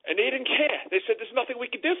 and they didn't care. They said, "There's nothing we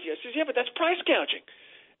can do for you." I said, "Yeah, but that's price gouging."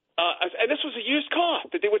 And this was a used car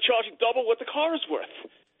that they were charging double what the car is worth.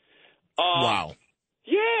 Wow.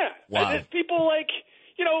 Yeah. Wow. And then people like,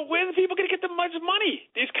 where are the people going to get the much money?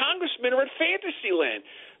 These congressmen are in fantasy land.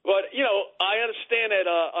 But, I understand that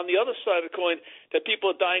on the other side of the coin that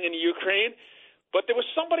people are dying in the Ukraine. But there was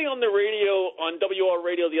somebody on the radio, on WR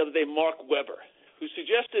Radio the other day, Mark Weber, who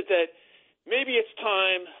suggested that maybe it's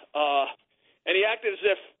time, and he acted as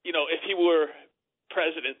if, if he were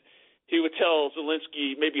president, he would tell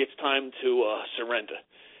Zelensky maybe it's time to surrender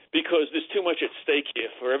because there's too much at stake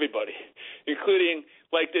here for everybody, including,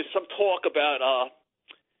 there's some talk about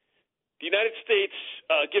the United States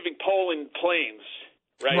giving Poland planes,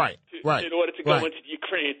 right? Right. In order to go into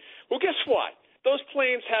Ukraine. Well, guess what? Those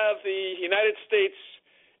planes have the United States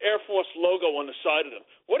Air Force logo on the side of them.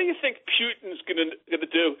 What do you think Putin's going to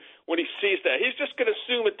do when he sees that? He's just going to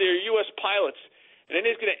assume that they're U.S. pilots, and then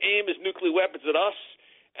he's going to aim his nuclear weapons at us,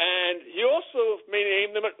 and he also may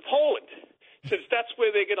aim them at Poland, since that's where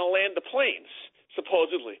they're going to land the planes,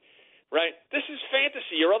 supposedly, right? This is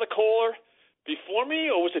fantasy. Your other caller before me,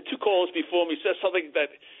 or was it two callers before me, says something that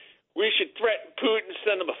we should threaten Putin,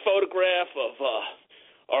 send him a photograph of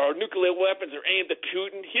our nuclear weapons are aimed at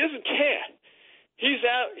Putin. He doesn't care. He's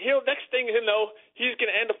out. Next thing you know, he's going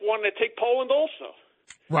to end up wanting to take Poland also.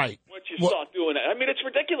 Right. Once you start doing that. I mean, it's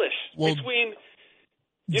ridiculous. Between,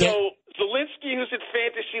 Zelensky, who's in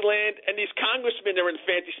fantasy land, and these congressmen are in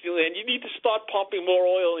fantasy land, you need to start pumping more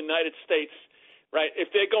oil in the United States, right,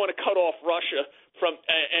 if they're going to cut off Russia from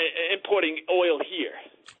importing oil here.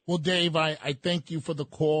 Well, Dave, I thank you for the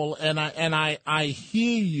call, and I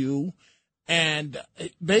hear you, and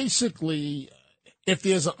basically, if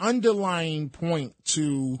there's an underlying point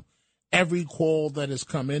to every call that has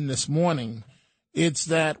come in this morning, it's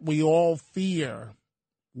that we all fear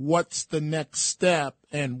what's the next step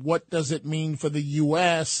and what does it mean for the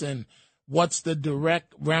U.S. and what's the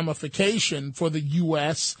direct ramification for the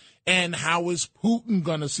U.S. and how is Putin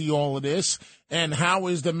going to see all of this and how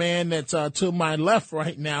is the man that's to my left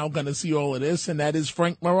right now going to see all of this, and that is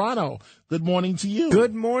Frank Morano. Good morning to you.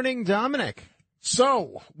 Good morning, Dominic.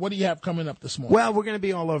 So, what do you have coming up this morning? Well, we're going to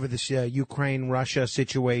be all over this Ukraine-Russia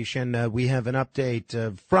situation. We have an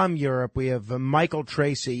update from Europe. We have Michael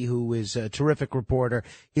Tracy, who is a terrific reporter.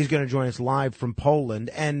 He's going to join us live from Poland.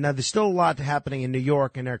 And there's still a lot happening in New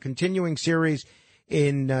York in our continuing series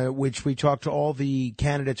in which we talk to all the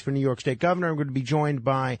candidates for New York State Governor. I'm going to be joined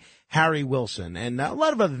by Harry Wilson and a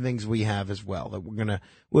lot of other things we have as well that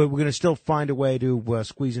we're going to still find a way to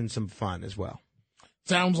squeeze in some fun as well.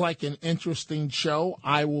 Sounds like an interesting show.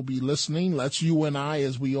 I will be listening. Let's you and I,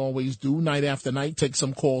 as we always do, night after night, take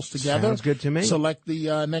some calls together. Sounds good to me. Select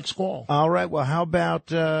the next call. All right. Well, how about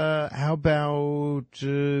Bill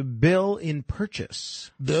in Purchase?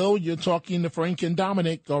 Bill, you're talking to Frank and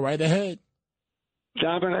Dominic. Go right ahead.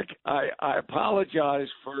 Dominic, I apologize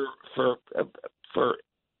for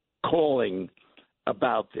calling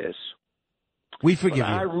about this. We forgive you.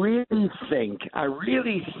 I really think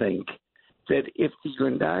that if the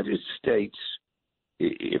United States,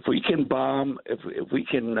 if we can bomb, if we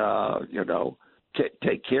can,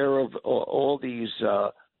 take care of all these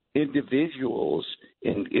individuals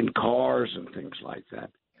in cars and things like that,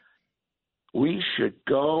 we should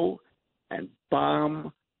go and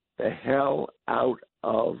bomb the hell out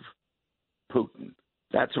of Putin.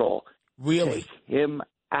 That's all. Really? Take him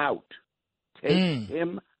out. Take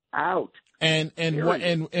him out.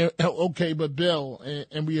 Okay, but Bill,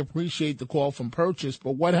 and we appreciate the call from Purchase,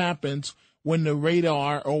 but what happens when the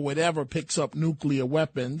radar or whatever picks up nuclear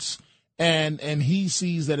weapons and he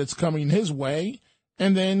sees that it's coming his way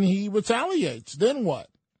and then he retaliates? Then what?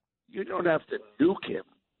 You don't have to nuke him.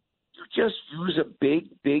 You just use a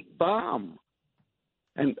big bomb.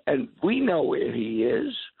 And we know where he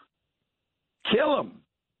is. Kill him.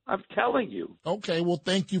 I'm telling you. Okay, well,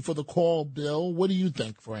 thank you for the call, Bill. What do you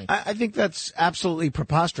think, Frank? I think that's absolutely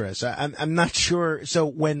preposterous. I'm not sure. So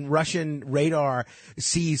when Russian radar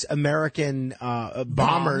sees American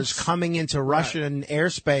bombers coming into Russian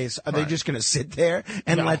airspace, are they just going to sit there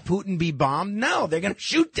and let Putin be bombed? No, they're going to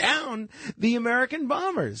shoot down the American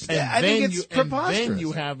bombers. And I think it's preposterous. And then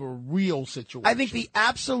you have a real situation. I think the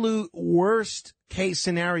absolute worst case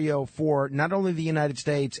scenario for not only the United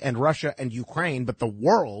States and Russia and Ukraine, but the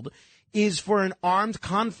world, is for an armed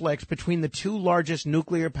conflict between the two largest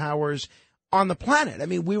nuclear powers on the planet. I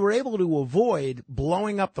mean, we were able to avoid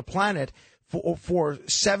blowing up the planet for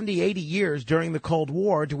 70, 80 years during the Cold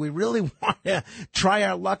War. Do we really want to try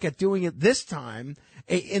our luck at doing it this time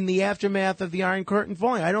in the aftermath of the Iron Curtain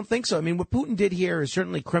falling? I don't think so. I mean, what Putin did here is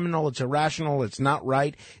certainly criminal. It's irrational. It's not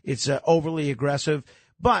right. It's overly aggressive.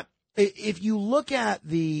 But If you look at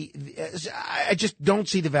I just don't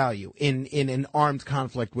see the value in an armed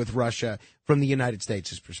conflict with Russia from the United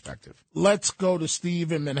States' perspective. Let's go to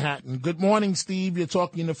Steve in Manhattan. Good morning, Steve. You're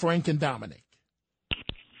talking to Frank and Dominic.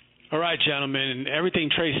 All right, gentlemen, and everything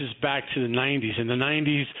traces back to the 90s. In the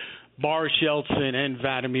 90s, Boris Yeltsin and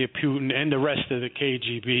Vladimir Putin and the rest of the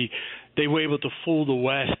KGB, they were able to fool the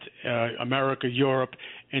West, America, Europe,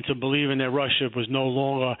 into believing that Russia was no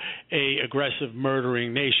longer a aggressive,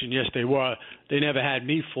 murdering nation. Yes, they were. They never had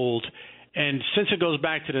me fooled. And since it goes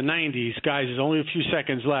back to the 90s, guys, there's only a few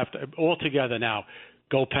seconds left. All together now.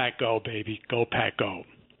 Go, Pack, go, baby. Go, Pack, go.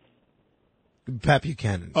 Pat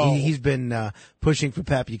Buchanan. Oh. He's been pushing for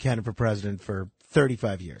Pat Buchanan for president for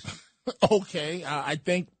 35 years. Okay. I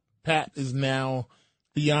think Pat is now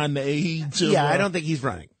beyond the age of... Yeah, I don't think he's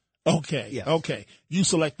running. Okay. Yes. Okay. You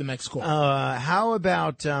select the next call. How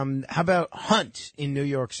about Hunt in New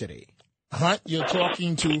York City? Hunt, you're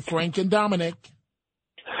talking to Frank and Dominic.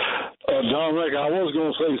 Dominic, I was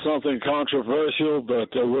going to say something controversial, but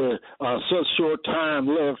with such short time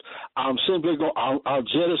left, I'm simply going. I'll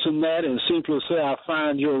jettison that and simply say I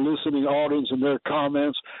find your listening audience and their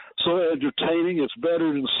comments so entertaining. It's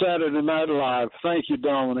better than Saturday Night Live. Thank you,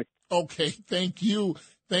 Dominic. Okay, thank you,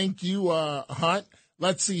 Hunt.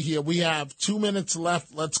 Let's see here. We have 2 minutes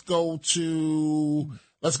left. Let's go to.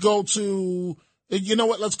 You know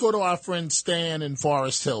what? Let's go to our friend Stan in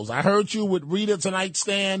Forest Hills. I heard you with Rita tonight,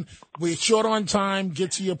 Stan. We're short on time.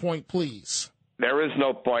 Get to your point, please. There is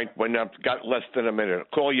no point when I've got less than a minute. I'll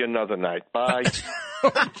call you another night. Bye.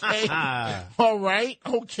 Okay. All right.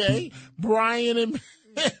 Okay. Brian in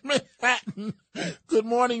Manhattan. Good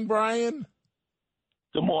morning, Brian.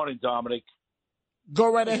 Good morning, Dominic.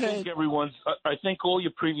 Go right I ahead. think all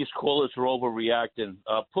your previous callers are overreacting.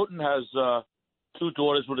 Putin has two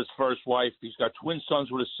daughters with his first wife. He's got twin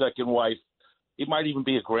sons with his second wife. He might even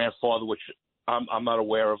be a grandfather, which I'm not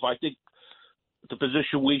aware of. I think the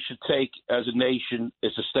position we should take as a nation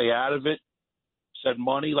is to stay out of it, send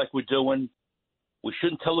money like we're doing. We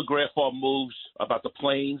shouldn't telegraph our moves about the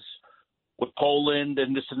planes with Poland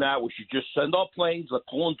and this and that. We should just send our planes, let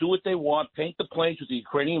Poland do what they want, paint the planes with the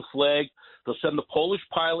Ukrainian flag. They'll send the Polish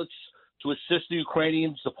pilots to assist the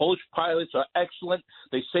Ukrainians. The Polish pilots are excellent.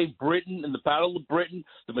 They saved Britain in the Battle of Britain.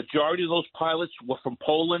 The majority of those pilots were from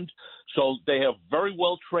Poland. So they have very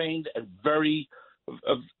well-trained and very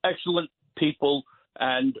excellent people.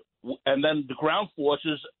 And then the ground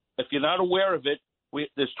forces, if you're not aware of it,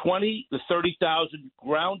 there's 20 to 30,000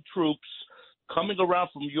 ground troops coming around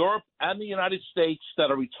from Europe and the United States that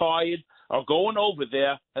are retired, are going over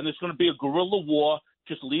there, and there's going to be a guerrilla war.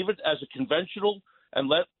 Just leave it as a conventional and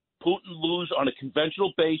let Putin lose on a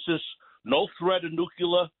conventional basis, no threat of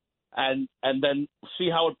nuclear, and then see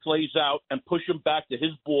how it plays out and push him back to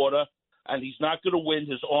his border. And he's not going to win.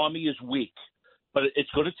 His army is weak. But it's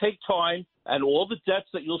going to take time, and all the deaths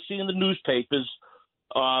that you'll see in the newspapers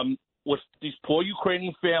with these poor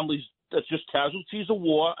Ukrainian families, that's just casualties of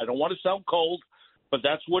war. I don't want to sound cold, but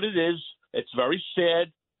that's what it is. It's very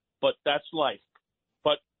sad, but that's life.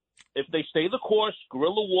 But if they stay the course,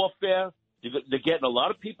 guerrilla warfare, they're getting a lot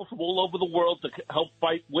of people from all over the world to help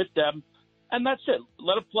fight with them, and that's it.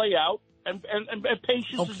 Let it play out, and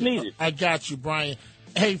patience is needed. I got you, Brian.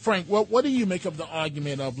 Hey, Frank, what do you make of the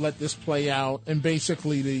argument of let this play out and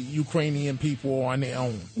basically the Ukrainian people are on their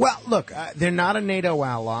own? Well, look, they're not a NATO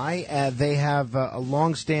ally. They have a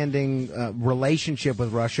longstanding relationship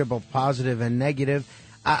with Russia, both positive and negative.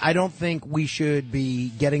 I don't think we should be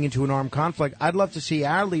getting into an armed conflict. I'd love to see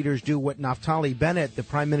our leaders do what Naftali Bennett, the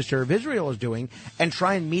Prime Minister of Israel, is doing and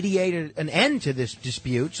try and mediate an end to this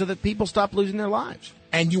dispute so that people stop losing their lives.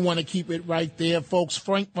 And you want to keep it right there, folks.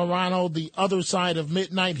 Frank Morano, The Other Side of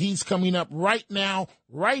Midnight. He's coming up right now,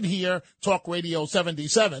 right here, Talk Radio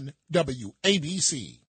 77, WABC.